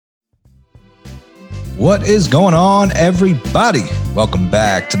What is going on, everybody? Welcome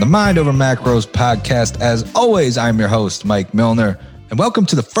back to the Mind Over Macros podcast. As always, I'm your host, Mike Milner, and welcome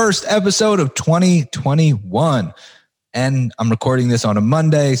to the first episode of 2021. And I'm recording this on a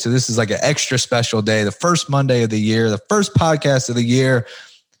Monday, so this is like an extra special day, the first Monday of the year, the first podcast of the year.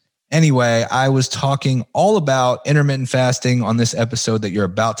 Anyway, I was talking all about intermittent fasting on this episode that you're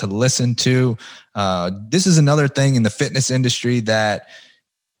about to listen to. This is another thing in the fitness industry that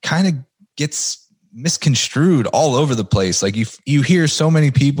kind of gets misconstrued all over the place. Like you hear so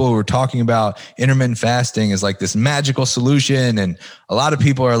many people who are talking about intermittent fasting as like this magical solution. And a lot of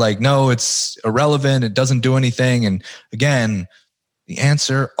people are like, no, it's irrelevant. It doesn't do anything. And again, the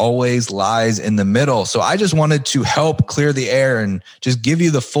answer always lies in the middle. So I just wanted to help clear the air and just give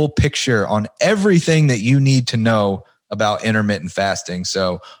you the full picture on everything that you need to know about intermittent fasting.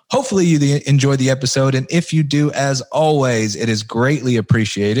 So hopefully you enjoy the episode. And if you do, as always, it is greatly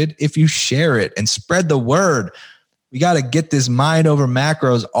appreciated if you share it and spread the word. We got to get this Mind Over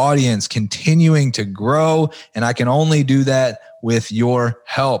Macros audience continuing to grow. And I can only do that with your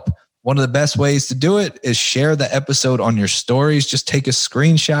help. One of the best ways to do it is share the episode on your stories. Just take a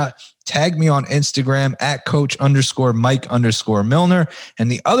screenshot, tag me on Instagram at coach_Mike_Milner.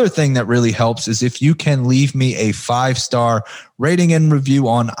 And the other thing that really helps is if you can leave me a 5-star rating and review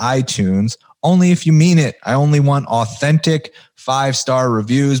on iTunes, only if you mean it. I only want authentic 5-star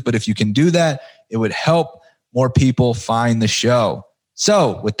reviews, but if you can do that, it would help more people find the show.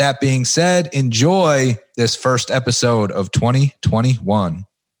 So with that being said, enjoy this first episode of 2021.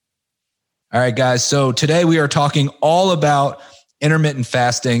 All right, guys. So today we are talking all about intermittent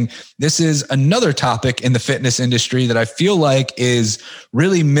fasting. This is another topic in the fitness industry that I feel like is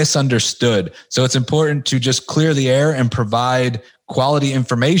really misunderstood. So it's important to just clear the air and provide quality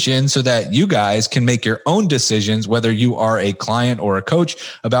information so that you guys can make your own decisions, whether you are a client or a coach,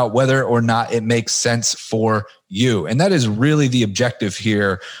 about whether or not it makes sense for you. And that is really the objective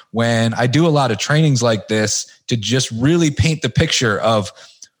here when I do a lot of trainings like this, to just really paint the picture of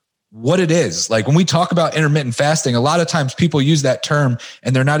what it is. Like when we talk about intermittent fasting, a lot of times people use that term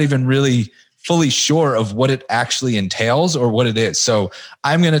and they're not even really fully sure of what it actually entails or what it is. So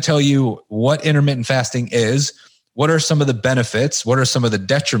I'm going to tell you what intermittent fasting is. What are some of the benefits? What are some of the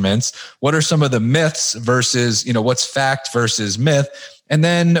detriments? What are some of the myths versus, what's fact versus myth? And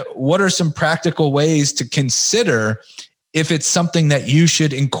then what are some practical ways to consider if it's something that you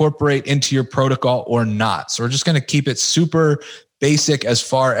should incorporate into your protocol or not? So we're just going to keep it super basic as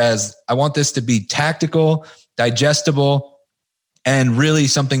far as I want this to be tactical, digestible, and really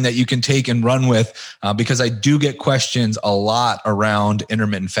something that you can take and run with because I do get questions a lot around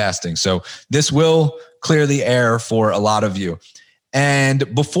intermittent fasting. So this will clear the air for a lot of you.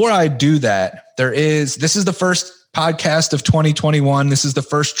 And before I do that, this is the first podcast of 2021. This is the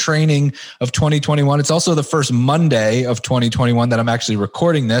first training of 2021. It's also the first Monday of 2021 that I'm actually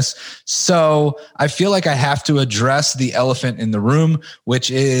recording this. So I feel like I have to address the elephant in the room,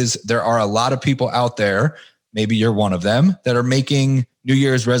 which is there are a lot of people out there, maybe you're one of them, that are making New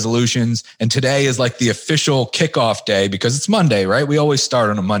Year's resolutions. And today is like the official kickoff day because it's Monday, right? We always start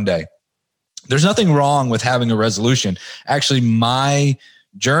on a Monday. There's nothing wrong with having a resolution. Actually, my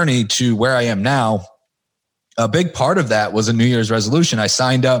journey to where I am now, a big part of that was a New Year's resolution. I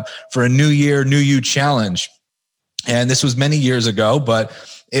signed up for a New Year, New You challenge. And this was many years ago, but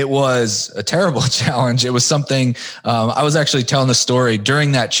it was a terrible challenge. It was something, I was actually telling the story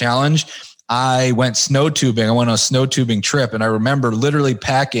during that challenge. I went snow tubing. I went on a snow tubing trip. And I remember literally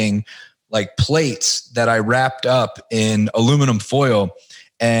packing like plates that I wrapped up in aluminum foil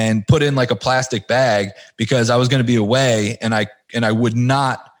and put in like a plastic bag because I was going to be away and I would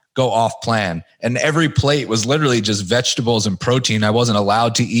not go off plan. And every plate was literally just vegetables and protein. I wasn't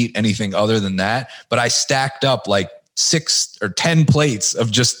allowed to eat anything other than that, but I stacked up like 6 or 10 plates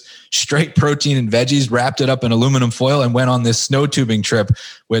of just straight protein and veggies, wrapped it up in aluminum foil and went on this snow tubing trip,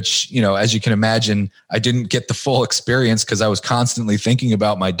 which, as you can imagine, I didn't get the full experience because I was constantly thinking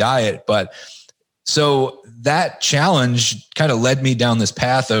about my diet. But so that challenge kind of led me down this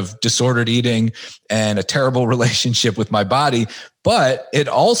path of disordered eating and a terrible relationship with my body, but it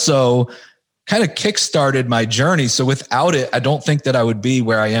also kind of kickstarted my journey. So without it, I don't think that I would be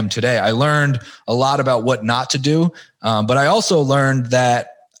where I am today. I learned a lot about what not to do, but I also learned that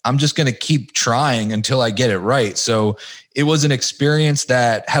I'm just going to keep trying until I get it right. So it was an experience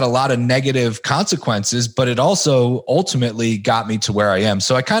that had a lot of negative consequences, but it also ultimately got me to where I am.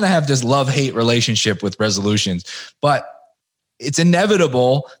 So I kind of have this love-hate relationship with resolutions, but it's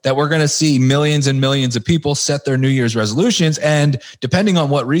inevitable that we're going to see millions and millions of people set their New Year's resolutions. And depending on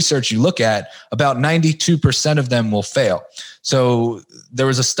what research you look at, about 92% of them will fail. So there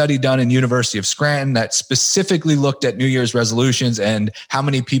was a study done in University of Scranton that specifically looked at New Year's resolutions and how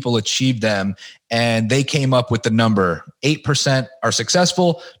many people achieved them. And they came up with the number 8% are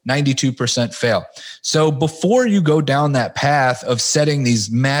successful, 92% fail. So before you go down that path of setting these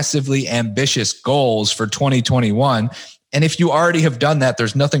massively ambitious goals for 2021, and if you already have done that,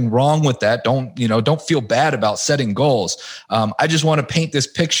 there's nothing wrong with that. Don't feel bad about setting goals. I just want to paint this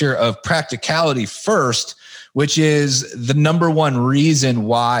picture of practicality first, which is the number one reason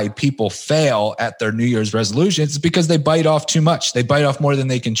why people fail at their New Year's resolutions is because they bite off too much. They bite off more than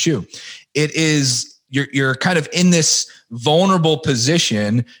they can chew. It is, you're kind of in this vulnerable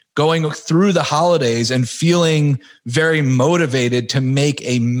position going through the holidays and feeling very motivated to make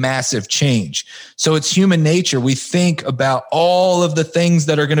a massive change. So it's human nature. We think about all of the things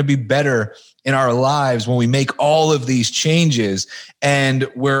that are going to be better in our lives when we make all of these changes, and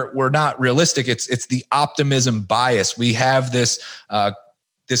we're not realistic. It's the optimism bias. We have this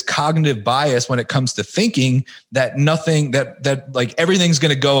cognitive bias when it comes to thinking that like everything's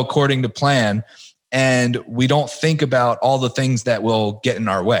going to go according to plan. And we don't think about all the things that will get in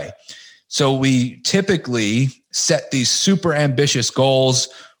our way. So we typically set these super ambitious goals,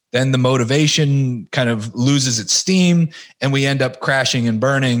 then the motivation kind of loses its steam and we end up crashing and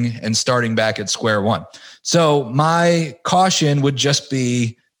burning and starting back at square one. So my caution would just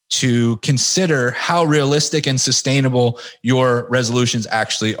be to consider how realistic and sustainable your resolutions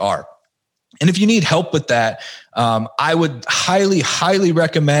actually are. And if you need help with that, I would highly, highly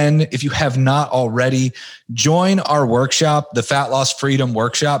recommend, if you have not already, join our workshop, the Fat Loss Freedom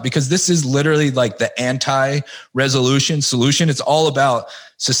Workshop, because this is literally like the anti-resolution solution. It's all about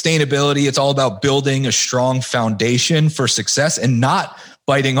sustainability. It's all about building a strong foundation for success and not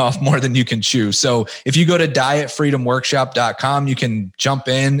biting off more than you can chew. So if you go to dietfreedomworkshop.com, you can jump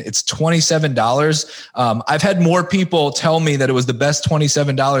in. It's $27. I've had more people tell me that it was the best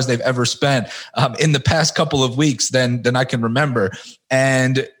 $27 they've ever spent in the past couple of weeks than I can remember.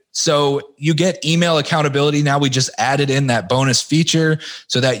 And so you get email accountability. Now we just added in that bonus feature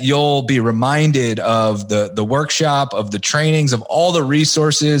so that you'll be reminded of the workshop, of the trainings, of all the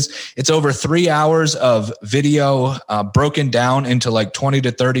resources. It's over 3 hours of video broken down into like 20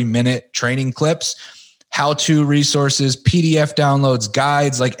 to 30 minute training clips, how-to resources, PDF downloads,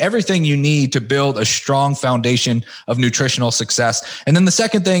 guides, like everything you need to build a strong foundation of nutritional success. And then the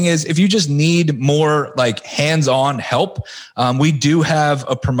second thing is, if you just need more like hands-on help, we do have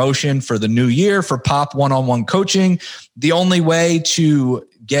a promotion for the new year for POP one-on-one coaching. The only way to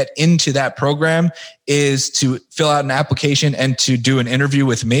get into that program is to fill out an application and to do an interview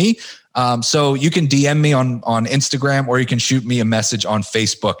with me. So you can DM me on Instagram, or you can shoot me a message on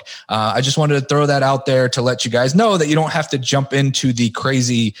Facebook. I just wanted to throw that out there to let you guys know that you don't have to jump into the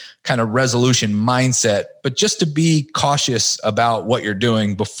crazy kind of resolution mindset, but just to be cautious about what you're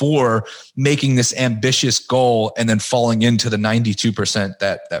doing before making this ambitious goal and then falling into the 92%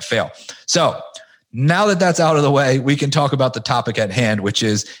 that fail. So now that that's out of the way, we can talk about the topic at hand, which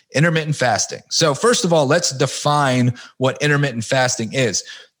is intermittent fasting. So first of all, let's define what intermittent fasting is.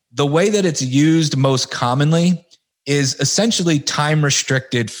 The way that it's used most commonly is essentially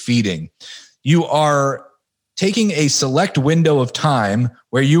time-restricted feeding. You are taking a select window of time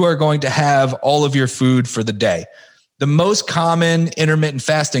where you are going to have all of your food for the day. The most common intermittent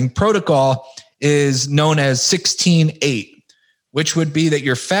fasting protocol is known as 16-8, which would be that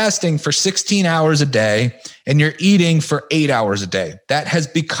you're fasting for 16 hours a day and you're eating for 8 hours a day. That has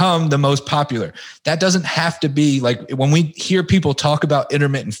become the most popular. That doesn't have to be like, when we hear people talk about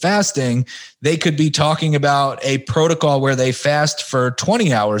intermittent fasting, they could be talking about a protocol where they fast for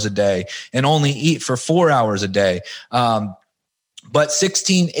 20 hours a day and only eat for 4 hours a day. But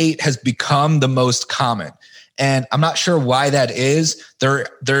 16-8 has become the most common. And I'm not sure why that is. There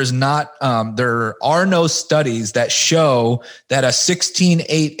are no studies that show that a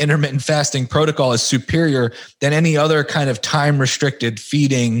 16-8 intermittent fasting protocol is superior than any other kind of time-restricted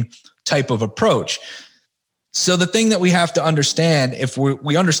feeding type of approach. So the thing that we have to understand, if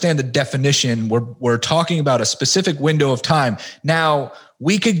we understand the definition, we're talking about a specific window of time. Now,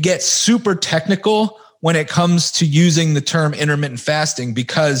 we could get super technical when it comes to using the term intermittent fasting,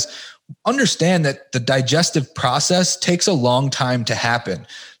 because understand that the digestive process takes a long time to happen.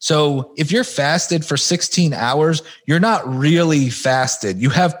 So if you're fasted for 16 hours, you're not really fasted. You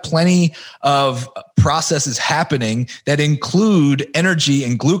have plenty of processes happening that include energy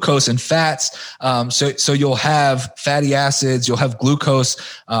and glucose and fats. So you'll have fatty acids, you'll have glucose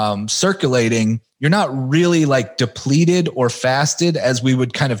circulating. You're not really like depleted or fasted as we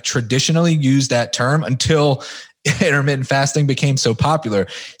would kind of traditionally use that term until intermittent fasting became so popular.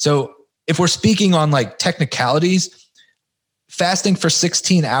 So if we're speaking on like technicalities, fasting for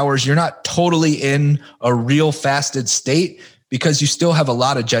 16 hours, you're not totally in a real fasted state because you still have a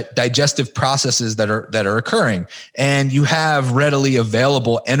lot of digestive processes that are occurring, and you have readily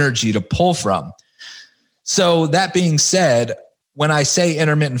available energy to pull from. So that being said, when I say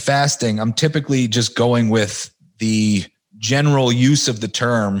intermittent fasting, I'm typically just going with the general use of the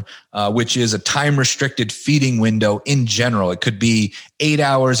term, which is a time-restricted feeding window in general. It could be 8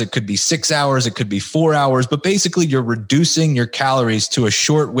 hours, it could be 6 hours, it could be 4 hours, but basically you're reducing your calories to a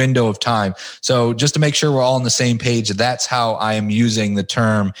short window of time. So just to make sure we're all on the same page, that's how I am using the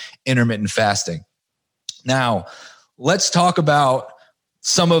term intermittent fasting. Now, let's talk about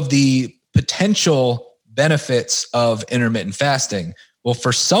some of the potential benefits of intermittent fasting. Well,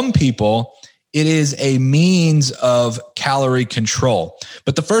 for some people, it is a means of calorie control.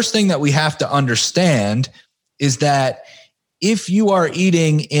 But the first thing that we have to understand is that if you are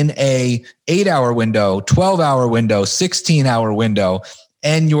eating in a 8-hour window, 12-hour window, 16-hour window,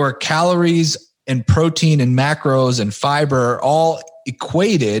 and your calories and protein and macros and fiber are all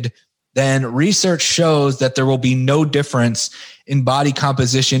equated, then research shows that there will be no difference in body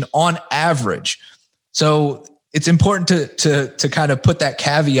composition on average. So it's important to kind of put that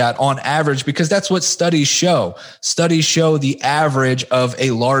caveat on average, because that's what studies show. Studies show the average of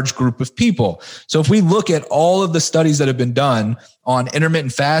a large group of people. So if we look at all of the studies that have been done on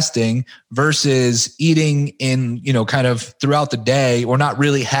intermittent fasting versus eating in, kind of throughout the day, or not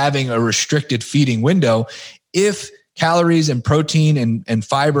really having a restricted feeding window, if calories and protein and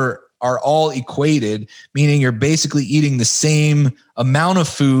fiber are all equated, meaning you're basically eating the same amount of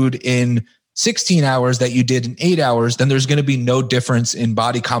food in 16 hours that you did in 8 hours, then there's going to be no difference in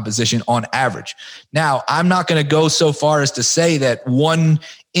body composition on average. Now, I'm not going to go so far as to say that one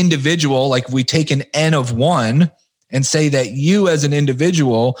individual, like we take an N of one and say that you as an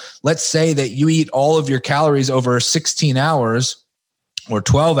individual, let's say that you eat all of your calories over 16 hours or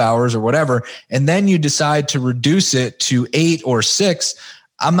 12 hours or whatever, and then you decide to reduce it to 8 or 6.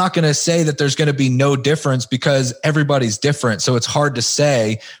 I'm not going to say that there's going to be no difference because everybody's different. So it's hard to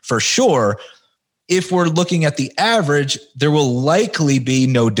say for sure. If we're looking at the average, there will likely be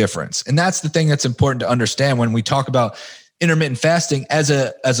no difference. And that's the thing that's important to understand when we talk about intermittent fasting as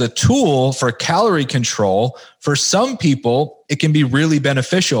a tool for calorie control. For some people, it can be really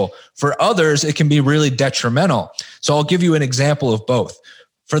beneficial. For others, it can be really detrimental. So I'll give you an example of both.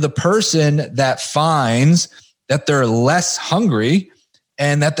 For the person that finds that they're less hungry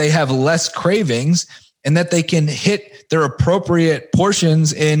and that they have less cravings, and that they can hit their appropriate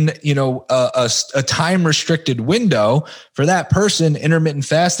portions in, a time-restricted window, for that person, intermittent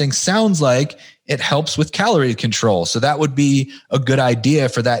fasting sounds like it helps with calorie control. So that would be a good idea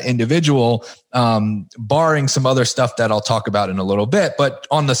for that individual, barring some other stuff that I'll talk about in a little bit. But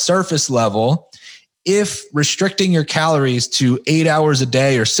on the surface level, if restricting your calories to 8 hours a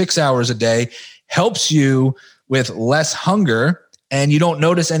day or 6 hours a day helps you with less hunger, and you don't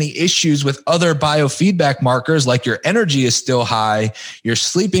notice any issues with other biofeedback markers, like your energy is still high, you're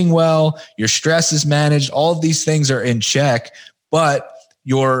sleeping well, your stress is managed, all of these things are in check, but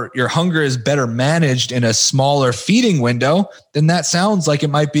your hunger is better managed in a smaller feeding window, then that sounds like it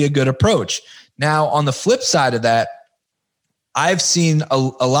might be a good approach. Now, on the flip side of that, I've seen a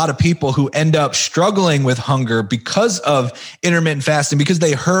lot of people who end up struggling with hunger because of intermittent fasting, because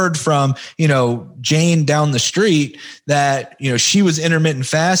they heard from, Jane down the street that, she was intermittent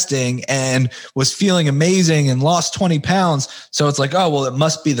fasting and was feeling amazing and lost 20 pounds. So it's like, oh, well, it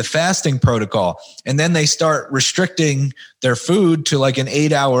must be the fasting protocol. And then they start restricting their food to like an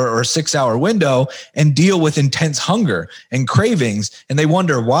 8 hour or 6 hour window and deal with intense hunger and cravings. And they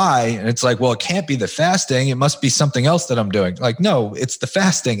wonder why. And it's like, well, it can't be the fasting. It must be something else that I'm doing. Like, no, it's the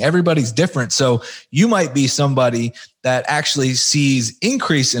fasting. Everybody's different. So you might be somebody that actually sees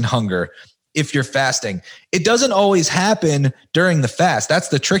increase in hunger if you're fasting. It doesn't always happen during the fast. That's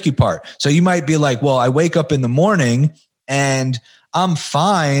the tricky part. So you might be like, well, I wake up in the morning and I'm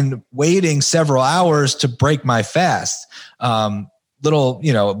fine waiting several hours to break my fast. We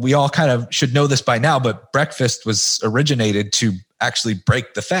all kind of should know this by now, but breakfast was originated to actually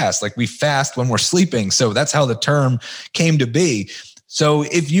break the fast. Like we fast when we're sleeping. So that's how the term came to be. So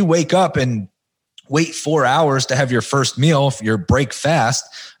if you wake up and wait 4 hours to have your first meal, your break fast,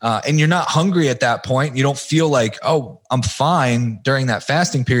 and you're not hungry at that point, you don't feel like, oh, I'm fine during that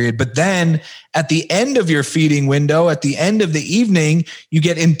fasting period. But then at the end of your feeding window, at the end of the evening, you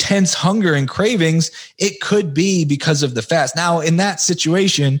get intense hunger and cravings. It could be because of the fast. Now, in that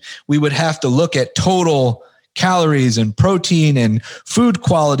situation, we would have to look at total calories and protein and food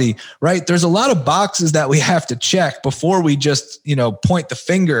quality, right? There's a lot of boxes that we have to check before we just, point the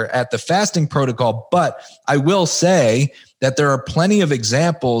finger at the fasting protocol. But I will say that there are plenty of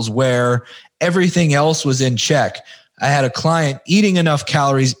examples where everything else was in check. I had a client eating enough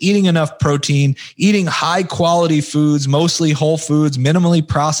calories, eating enough protein, eating high quality foods, mostly whole foods, minimally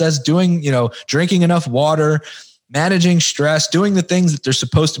processed, drinking enough water, managing stress, doing the things that they're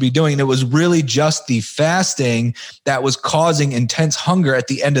supposed to be doing. And it was really just the fasting that was causing intense hunger at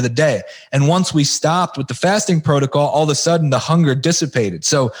the end of the day. And once we stopped with the fasting protocol, all of a sudden the hunger dissipated.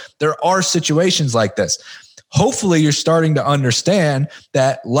 So there are situations like this. Hopefully you're starting to understand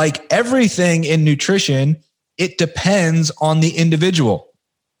that, like everything in nutrition, it depends on the individual.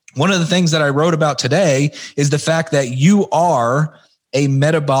 One of the things that I wrote about today is the fact that you are a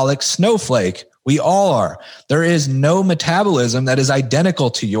metabolic snowflake. We all are. There is no metabolism that is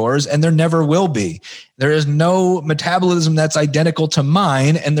identical to yours, and there never will be. There is no metabolism that's identical to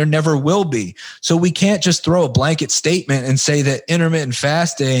mine, and there never will be. So we can't just throw a blanket statement and say that intermittent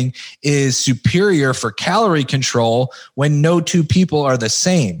fasting is superior for calorie control when no two people are the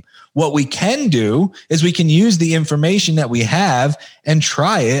same. What we can do is we can use the information that we have and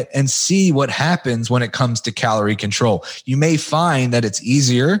try it and see what happens when it comes to calorie control. You may find that it's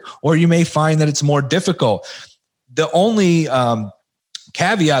easier, or you may find that it's more difficult. The only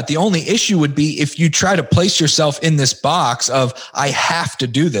caveat, the only issue would be if you try to place yourself in this box of, I have to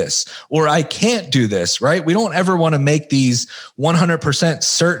do this, or I can't do this, right? We don't ever want to make these 100%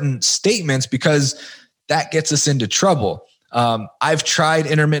 certain statements, because that gets us into trouble. I've tried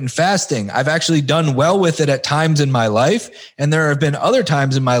intermittent fasting. I've actually done well with it at times in my life. And there have been other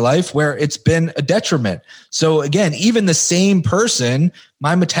times in my life where it's been a detriment. So again, even the same person,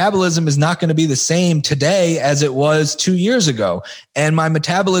 my metabolism is not going to be the same today as it was 2 years ago. And my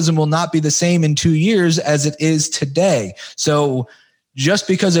metabolism will not be the same in 2 years as it is today. So just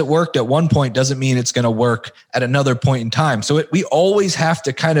because it worked at one point doesn't mean it's going to work at another point in time. So we always have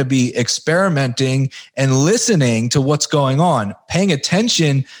to kind of be experimenting and listening to what's going on, paying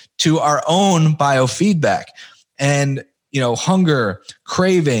attention to our own biofeedback and, hunger,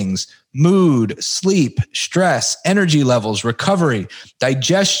 cravings, mood, sleep, stress, energy levels, recovery,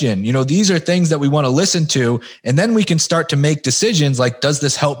 digestion. These are things that we want to listen to. And then we can start to make decisions like, does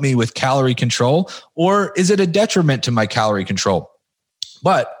this help me with calorie control, or is it a detriment to my calorie control?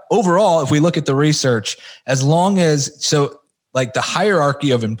 But overall, if we look at the research, like the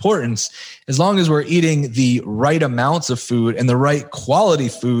hierarchy of importance, as long as we're eating the right amounts of food and the right quality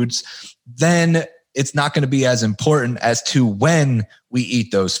foods, then it's not going to be as important as to when we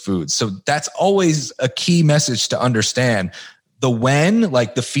eat those foods. So that's always a key message to understand. The when,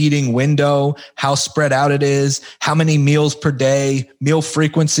 like the feeding window, how spread out it is, how many meals per day, meal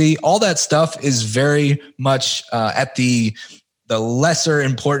frequency, all that stuff is very much at the lesser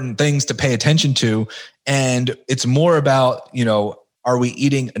important things to pay attention to. And it's more about, are we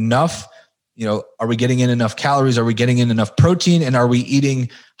eating enough? Are we getting in enough calories? Are we getting in enough protein? And are we eating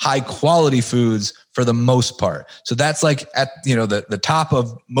high quality foods for the most part? So that's like at, the top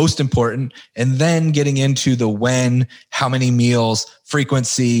of most important. And then getting into the when, how many meals,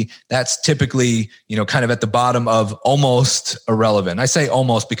 frequency, that's typically, kind of at the bottom of almost irrelevant. I say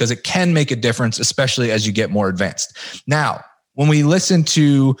almost because it can make a difference, especially as you get more advanced. Now, when we listen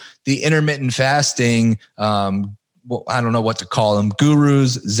to the intermittent fasting, I don't know what to call them,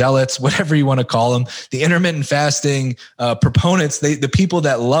 gurus, zealots, whatever you want to call them, the intermittent fasting proponents, the people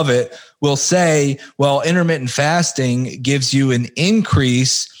that love it will say, well, intermittent fasting gives you an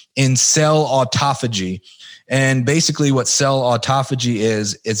increase in cell autophagy. And basically what cell autophagy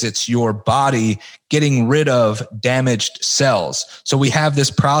is it's your body getting rid of damaged cells. So we have this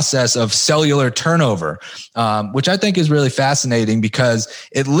process of cellular turnover, which I think is really fascinating because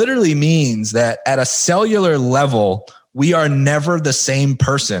it literally means that at a cellular level, we are never the same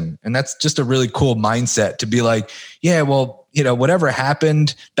person. And that's just a really cool mindset to be like, yeah, well, whatever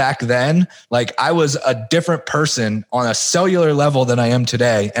happened back then, like I was a different person on a cellular level than I am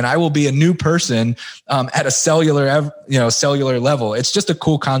today. And I will be a new person at a cellular level. It's just a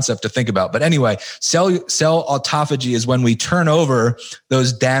cool concept to think about. But anyway, cell autophagy is when we turn over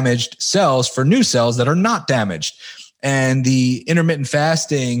those damaged cells for new cells that are not damaged. And the intermittent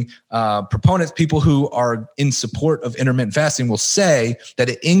fasting proponents, people who are in support of intermittent fasting, will say that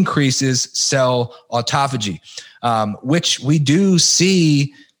it increases cell autophagy, which we do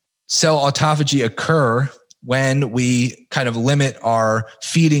see cell autophagy occur when we kind of limit our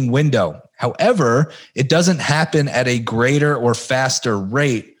feeding window. However, it doesn't happen at a greater or faster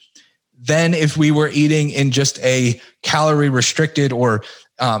rate than if we were eating in just a calorie restricted, or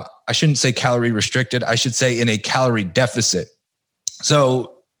I shouldn't say calorie restricted, I should say in a calorie deficit.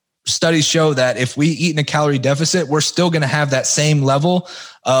 So studies show that if we eat in a calorie deficit, we're still going to have that same level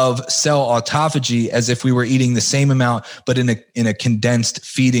of cell autophagy as if we were eating the same amount, but in a condensed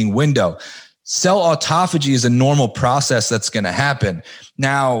feeding window. Cell autophagy is a normal process that's going to happen.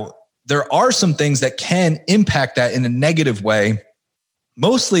 Now, there are some things that can impact that in a negative way.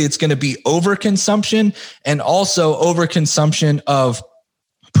 Mostly it's going to be overconsumption, and also overconsumption of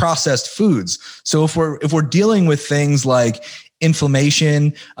processed foods. So if we're dealing with things like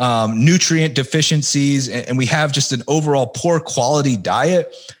inflammation, nutrient deficiencies, and we have just an overall poor quality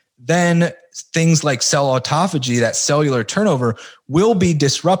diet, then things like cell autophagy, that cellular turnover, will be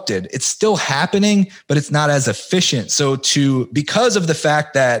disrupted. It's still happening, but it's not as efficient. So because of the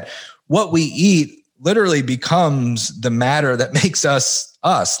fact that what we eat literally becomes the matter that makes us,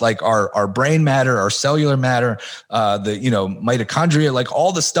 like our brain matter, our cellular matter, the mitochondria, like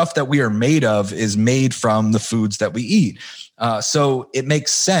all the stuff that we are made of is made from the foods that we eat. So it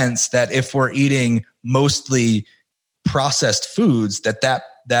makes sense that if we're eating mostly processed foods,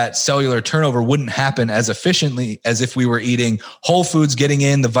 that cellular turnover wouldn't happen as efficiently as if we were eating whole foods, getting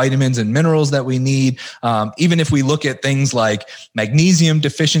in the vitamins and minerals that we need. Even if we look at things like magnesium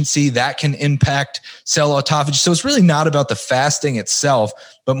deficiency, that can impact cell autophagy. So it's really not about the fasting itself,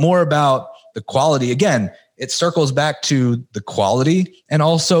 but more about the quality. Again, it circles back to the quality and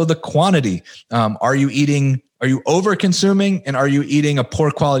also the quantity. Are you over consuming, and are you eating a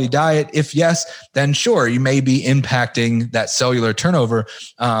poor quality diet? If yes, then sure, you may be impacting that cellular turnover.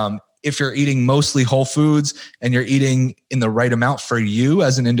 If you're eating mostly whole foods and you're eating in the right amount for you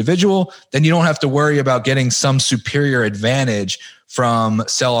as an individual, then you don't have to worry about getting some superior advantage from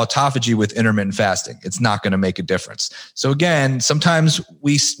cell autophagy with intermittent fasting. It's not going to make a difference. So again, sometimes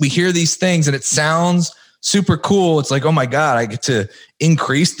we hear these things and it sounds super cool. It's like, oh my God, I get to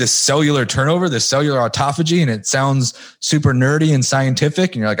increase this cellular turnover, this cellular autophagy. And it sounds super nerdy and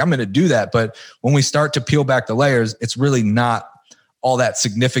scientific. And you're like, I'm going to do that. But when we start to peel back the layers, it's really not all that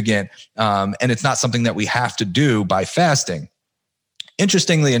significant. And it's not something that we have to do by fasting.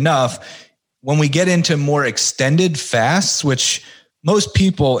 Interestingly enough, when we get into more extended fasts, which most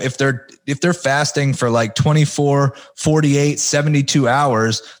people, if they're fasting for like 24, 48, 72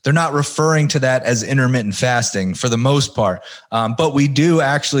 hours, they're not referring to that as intermittent fasting for the most part. But we do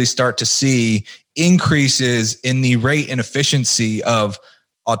actually start to see increases in the rate and efficiency of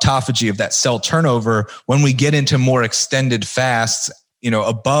autophagy, of that cell turnover, when we get into more extended fasts,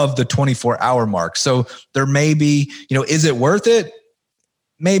 above the 24-hour mark. So there may be, is it worth it?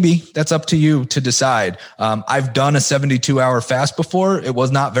 Maybe. That's up to you to decide. I've done a 72-hour fast before. It was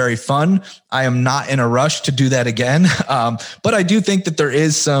not very fun. I am not in a rush to do that again. But I do think that there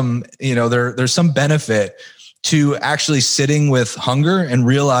is some, there's some benefit to actually sitting with hunger and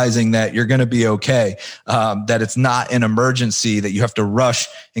realizing that you're going to be okay, that it's not an emergency, that you have to rush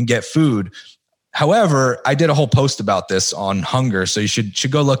and get food. However, I did a whole post about this on hunger, so you should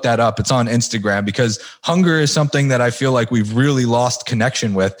go look that up. It's on Instagram, because hunger is something that I feel like we've really lost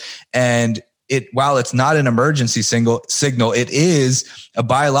connection with. And while it's not an emergency signal, it is a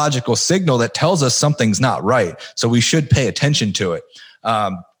biological signal that tells us something's not right. So we should pay attention to it.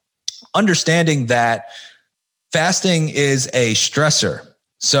 Understanding that fasting is a stressor.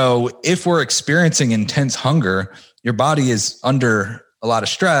 So if we're experiencing intense hunger, your body is under a lot of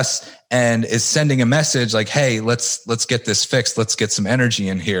stress and is sending a message like, hey, let's get this fixed. Let's get some energy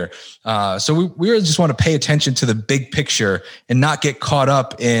in here. So we really just want to pay attention to the big picture and not get caught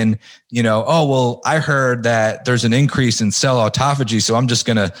up in, I heard that there's an increase in cell autophagy, so I'm just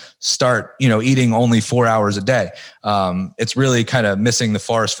going to start, eating only 4 hours a day. It's really kind of missing the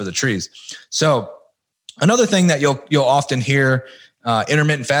forest for the trees. So another thing that you'll often hear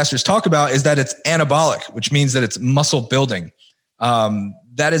intermittent fasters talk about is that it's anabolic, which means that it's muscle building.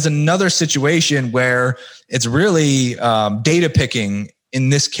 That is another situation where it's really data picking in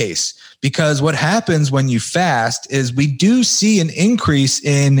this case, because what happens when you fast is we do see an increase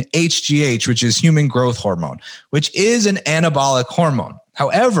in HGH, which is human growth hormone, which is an anabolic hormone.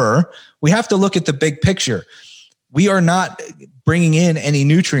 However, we have to look at the big picture. We are not bringing in any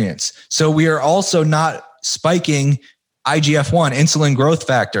nutrients. So we are also not spiking IGF-1, insulin growth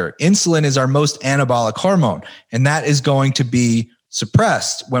factor. Insulin is our most anabolic hormone, and that is going to be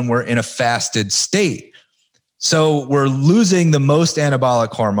suppressed when we're in a fasted state. So we're losing the most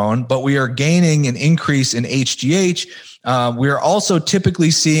anabolic hormone, but we are gaining an increase in HGH. We are also typically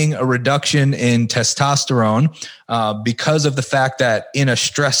seeing a reduction in testosterone because of the fact that in a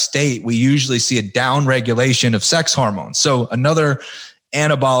stress state, we usually see a downregulation of sex hormones. So another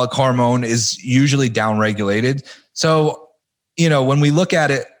anabolic hormone is usually downregulated. So, when we look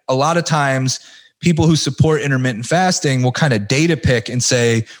at it, a lot of times people who support intermittent fasting will kind of data pick and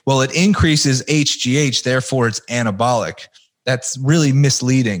say, well, it increases HGH, therefore it's anabolic. That's really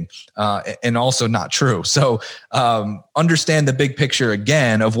misleading and also not true. So understand the big picture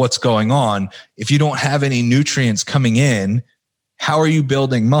again of what's going on. If you don't have any nutrients coming in, how are you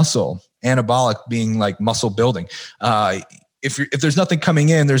building muscle? Anabolic being like muscle building. If there's nothing coming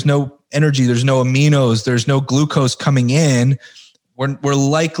in, there's no energy, there's no aminos, there's no glucose coming in, we're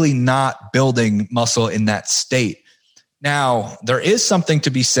likely not building muscle in that state. Now, there is something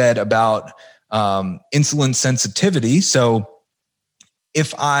to be said about insulin sensitivity. So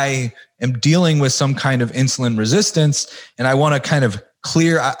if I am dealing with some kind of insulin resistance and I want to kind of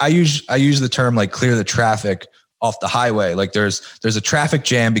clear, I use the term like clear the traffic off the highway. Like there's a traffic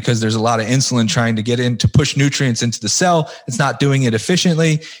jam because there's a lot of insulin trying to get in to push nutrients into the cell. It's not doing it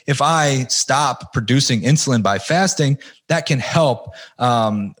efficiently. If I stop producing insulin by fasting, that can help.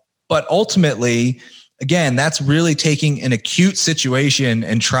 But ultimately, again, that's really taking an acute situation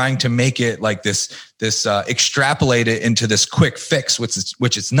and trying to make it like this extrapolate it into this quick fix,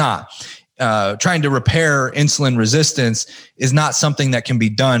 which it's not. Trying to repair insulin resistance is not something that can be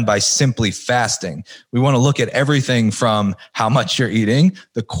done by simply fasting. We want to look at everything from how much you're eating,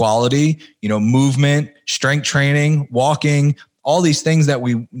 the quality, movement, strength training, walking, all these things that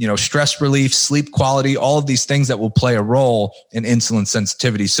we, stress relief, sleep quality, all of these things that will play a role in insulin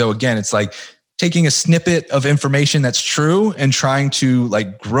sensitivity. So again, it's like taking a snippet of information that's true and trying to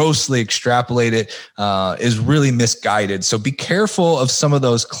like grossly extrapolate it is really misguided. So be careful of some of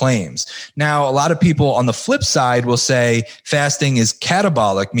those claims. Now, a lot of people on the flip side will say fasting is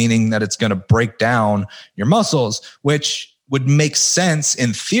catabolic, meaning that it's going to break down your muscles, which would make sense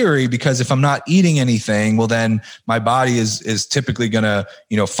in theory, because if I'm not eating anything, well, then my body is typically going to,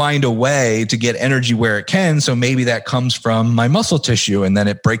 find a way to get energy where it can. So maybe that comes from my muscle tissue and then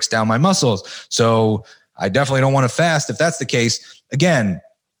it breaks down my muscles. So I definitely don't want to fast if that's the case. Again,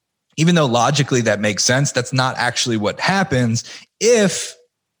 even though logically that makes sense, that's not actually what happens if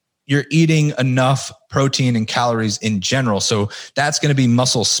you're eating enough protein and calories in general. So that's going to be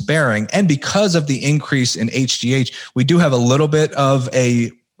muscle sparing. And because of the increase in HGH, we do have a little bit of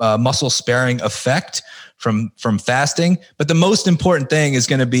a muscle sparing effect from fasting. But the most important thing is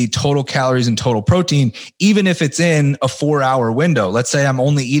going to be total calories and total protein, even if it's in a 4-hour window. Let's say I'm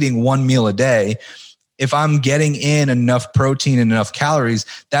only eating one meal a day. If I'm getting in enough protein and enough calories,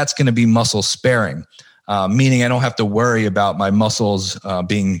 that's going to be muscle sparing. Meaning I don't have to worry about my muscles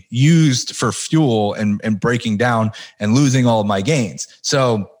being used for fuel and breaking down and losing all of my gains.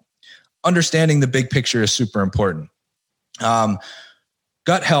 So understanding the big picture is super important.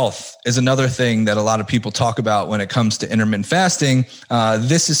 Gut health is another thing that a lot of people talk about when it comes to intermittent fasting.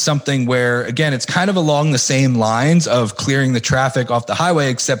 This is something where, again, it's kind of along the same lines of clearing the traffic off the highway,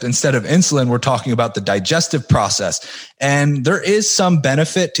 except instead of insulin, we're talking about the digestive process. And there is some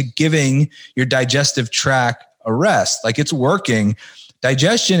benefit to giving your digestive tract a rest. Like it's working.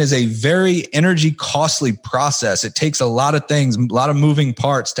 Digestion is a very energy costly process. It takes a lot of things, a lot of moving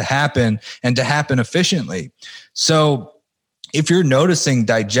parts to happen and to happen efficiently. So if you're noticing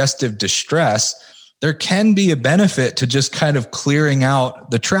digestive distress, there can be a benefit to just kind of clearing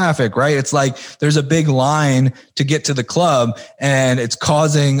out the traffic, right? It's like there's a big line to get to the club and it's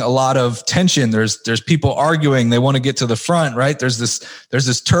causing a lot of tension. There's people arguing, they want to get to the front, right? There's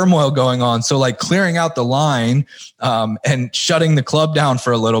this turmoil going on. So like clearing out the line and shutting the club down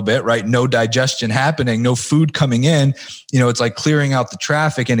for a little bit, right? No digestion happening, no food coming in, it's like clearing out the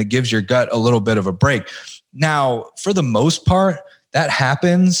traffic and it gives your gut a little bit of a break. Now, for the most part, that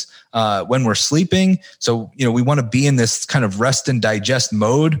happens when we're sleeping. So, we want to be in this kind of rest and digest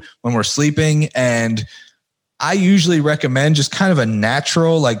mode when we're sleeping. And I usually recommend just kind of a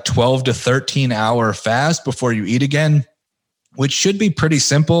natural, like 12 to 13 hour fast before you eat again, which should be pretty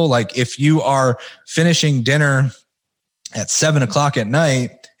simple. Like if you are finishing dinner at 7 o'clock at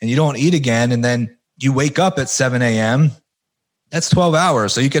night and you don't eat again, and then you wake up at 7 a.m., that's 12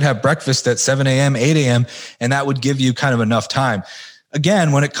 hours. So you could have breakfast at 7 a.m., 8 a.m., and that would give you kind of enough time.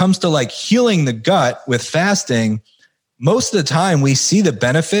 Again, when it comes to like healing the gut with fasting, most of the time we see the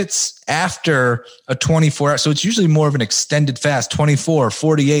benefits after a 24 hour. So it's usually more of an extended fast, 24,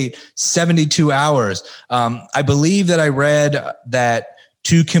 48, 72 hours. I believe that I read that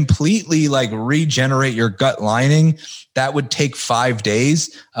to completely like regenerate your gut lining, that would take 5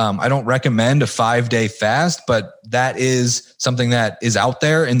 days. I don't recommend a 5-day fast, but that is something that is out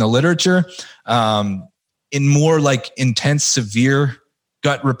there in the literature. In more like intense, severe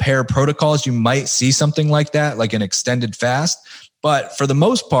gut repair protocols, you might see something like that, like an extended fast. But for the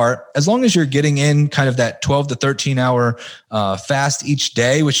most part, as long as you're getting in kind of that 12 to 13 hour fast each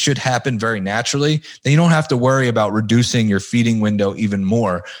day, which should happen very naturally, then you don't have to worry about reducing your feeding window even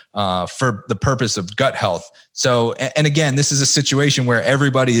more for the purpose of gut health. So, and again, this is a situation where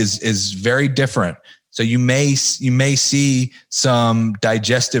everybody is very different. So you may see some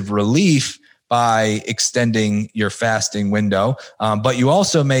digestive relief by extending your fasting window. But you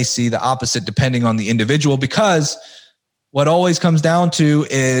also may see the opposite depending on the individual, because what always comes down to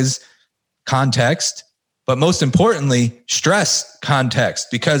is context, but most importantly, stress context,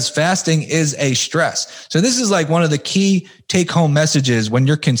 because fasting is a stress. So this is like one of the key take-home messages when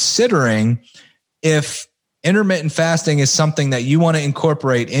you're considering if intermittent fasting is something that you want to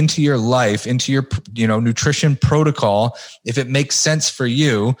incorporate into your life, into your nutrition protocol, if it makes sense for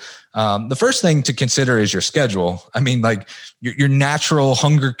you. The first thing to consider is your schedule. I mean, like your natural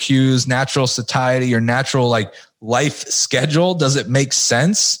hunger cues, natural satiety, your natural like life schedule. Does it make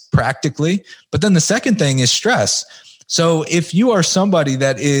sense practically? But then the second thing is stress. So if you are somebody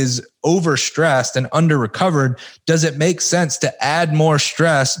that is overstressed and under recovered, does it make sense to add more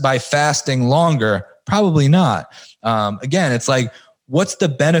stress by fasting longer? Probably not. Again, it's like, what's the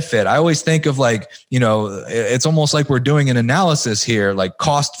benefit? I always think of like, it's almost like we're doing an analysis here, like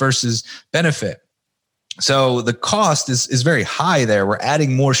cost versus benefit. So the cost is very high there. We're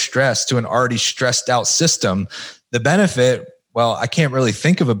adding more stress to an already stressed out system. The benefit, well, I can't really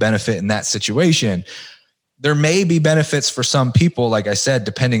think of a benefit in that situation. There may be benefits for some people, like I said,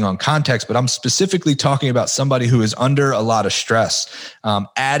 depending on context, but I'm specifically talking about somebody who is under a lot of stress.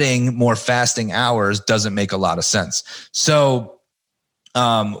 Adding more fasting hours doesn't make a lot of sense. So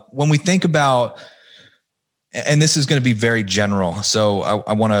when we think about, and this is going to be very general, so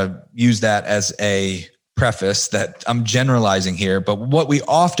I want to use that as a preface that I'm generalizing here, but what we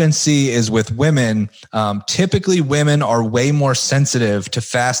often see is with women, typically women are way more sensitive to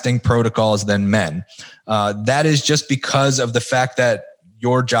fasting protocols than men. That is just because of the fact that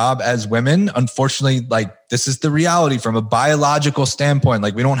your job as women, unfortunately, like this is the reality from a biological standpoint.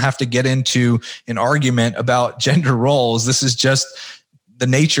 Like we don't have to get into an argument about gender roles. This is just the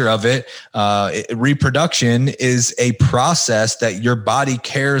nature of it. Reproduction is a process that your body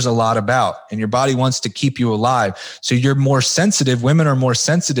cares a lot about, and your body wants to keep you alive. So you're more sensitive. Women are more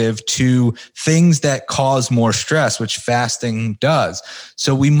sensitive to things that cause more stress, which fasting does.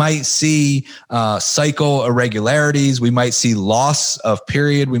 So we might see cycle irregularities. We might see loss of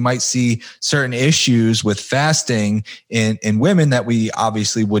period. We might see certain issues with fasting in women that we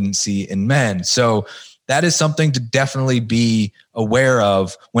obviously wouldn't see in men. So that is something to definitely be aware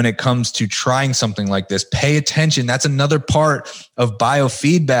of when it comes to trying something like this. Pay attention. That's another part of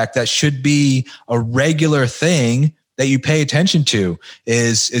biofeedback that should be a regular thing that you pay attention to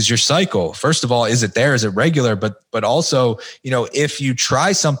is your cycle. First of all, is it there? Is it regular? But also, if you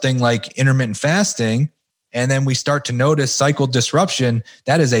try something like intermittent fasting, and then we start to notice cycle disruption,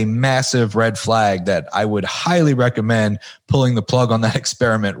 that is a massive red flag that I would highly recommend pulling the plug on that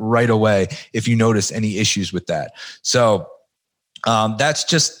experiment right away if you notice any issues with that. So that's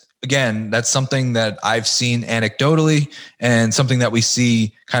just, again, that's something that I've seen anecdotally and something that we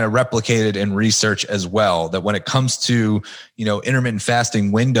see kind of replicated in research as well, that when it comes to, intermittent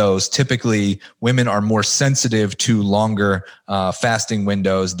fasting windows, typically women are more sensitive to longer fasting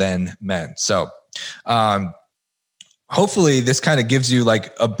windows than men. So hopefully this kind of gives you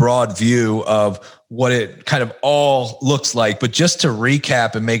like a broad view of what it kind of all looks like. But just to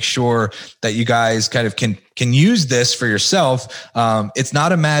recap and make sure that you guys kind of can use this for yourself, it's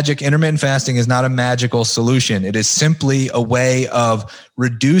not a magic. Intermittent fasting is not a magical solution. It is simply a way of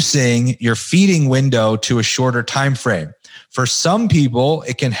reducing your feeding window to a shorter time frame. For some people,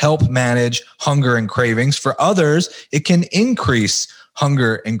 it can help manage hunger and cravings. For others, it can increase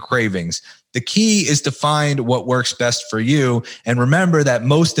hunger and cravings. The key is to find what works best for you. And remember that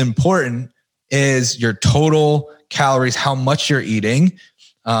most important is your total calories, how much you're eating,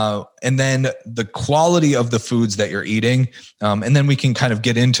 and then the quality of the foods that you're eating. And then we can kind of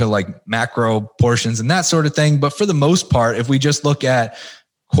get into like macro portions and that sort of thing. But for the most part, if we just look at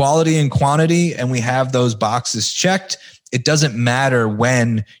quality and quantity and we have those boxes checked, it doesn't matter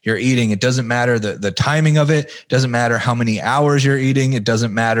when you're eating. It doesn't matter the timing of it. It doesn't matter how many hours you're eating. It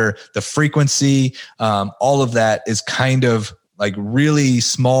doesn't matter the frequency. All of that is kind of like really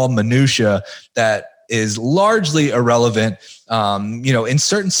small minutia that is largely irrelevant. In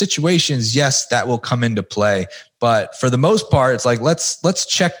certain situations, yes, that will come into play. But for the most part, it's like, let's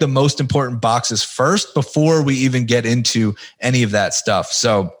check the most important boxes first before we even get into any of that stuff.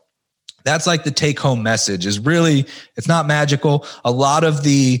 So that's like the take home message is really, it's not magical. A lot of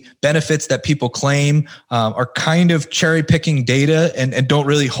the benefits that people claim are kind of cherry picking data and don't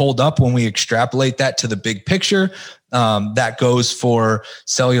really hold up when we extrapolate that to the big picture. That goes for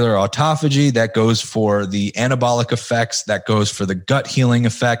cellular autophagy, that goes for the anabolic effects, that goes for the gut healing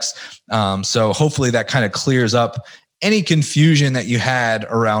effects. So hopefully that kind of clears up any confusion that you had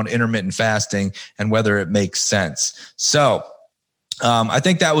around intermittent fasting and whether it makes sense. So I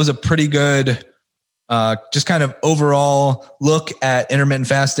think that was a pretty good, just kind of overall look at intermittent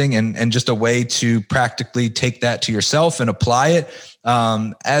fasting and just a way to practically take that to yourself and apply it.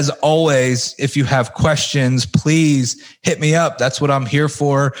 As always, if you have questions, please hit me up. That's what I'm here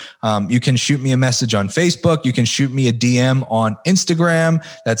for. You can shoot me a message on Facebook. You can shoot me a DM on Instagram.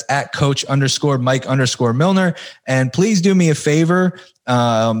 That's at coach_Mike_Milner. And please do me a favor.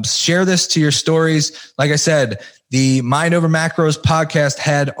 Share this to your stories. Like I said, the Mind Over Macros podcast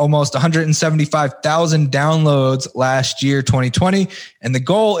had almost 175,000 downloads last year, 2020. And the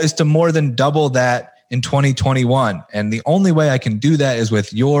goal is to more than double that in 2021. And the only way I can do that is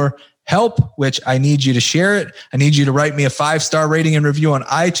with your help, which I need you to share it. I need you to write me a 5-star rating and review on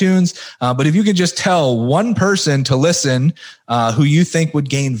iTunes. But if you could just tell one person to listen who you think would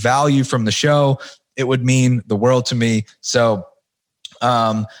gain value from the show, it would mean the world to me. So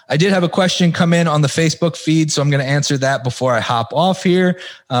I did have a question come in on the Facebook feed, so I'm going to answer that before I hop off here,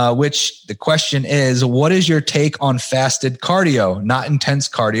 which the question is, what is your take on fasted cardio? Not intense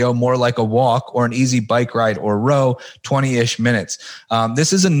cardio, more like a walk or an easy bike ride or row, 20-ish minutes.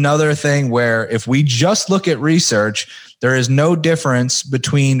 This is another thing where if we just look at research, there is no difference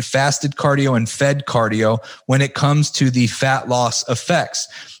between fasted cardio and fed cardio when it comes to the fat loss effects.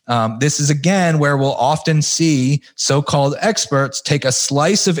 This is again where we'll often see so-called experts take a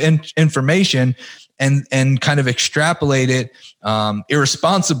slice of information and kind of extrapolate it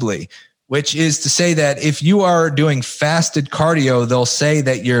irresponsibly, which is to say that if you are doing fasted cardio, they'll say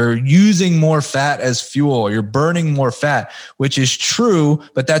that you're using more fat as fuel, you're burning more fat, which is true,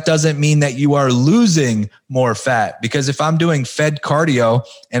 but that doesn't mean that you are losing more fat. Because if I'm doing fed cardio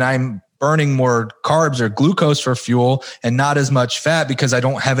and I'm burning more carbs or glucose for fuel and not as much fat because I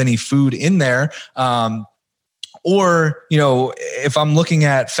don't have any food in there. Or, if I'm looking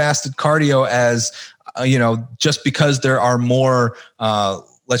at fasted cardio as, just because there are more,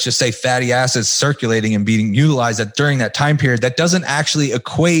 let's just say fatty acids circulating and being utilized during that time period, that doesn't actually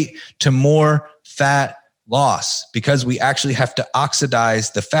equate to more fat loss because we actually have to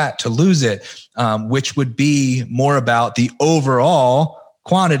oxidize the fat to lose it, which would be more about the overall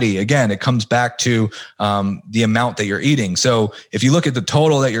quantity. Again, it comes back to the amount that you're eating. So if you look at the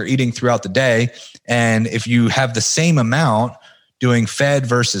total that you're eating throughout the day, and if you have the same amount doing fed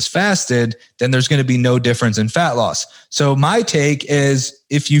versus fasted, then there's going to be no difference in fat loss. So my take is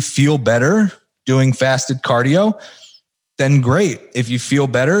if you feel better doing fasted cardio, then great. If you feel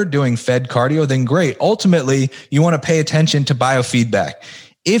better doing fed cardio, then great. Ultimately, you want to pay attention to biofeedback.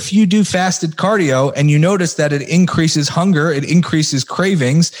 If you do fasted cardio and you notice that it increases hunger, it increases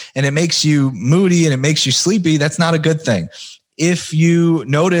cravings, and it makes you moody and it makes you sleepy, that's not a good thing. If you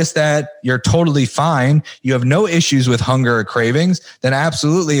notice that you're totally fine, you have no issues with hunger or cravings, then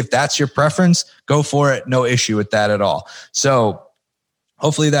absolutely, if that's your preference, go for it. No issue with that at all. So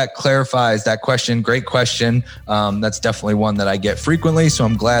hopefully that clarifies that question. Great question. That's definitely one that I get frequently. So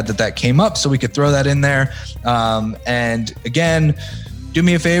I'm glad that came up so we could throw that in there. And again, do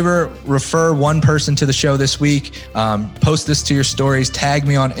me a favor, refer one person to the show this week, post this to your stories, tag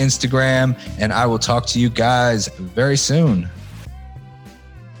me on Instagram, and I will talk to you guys very soon.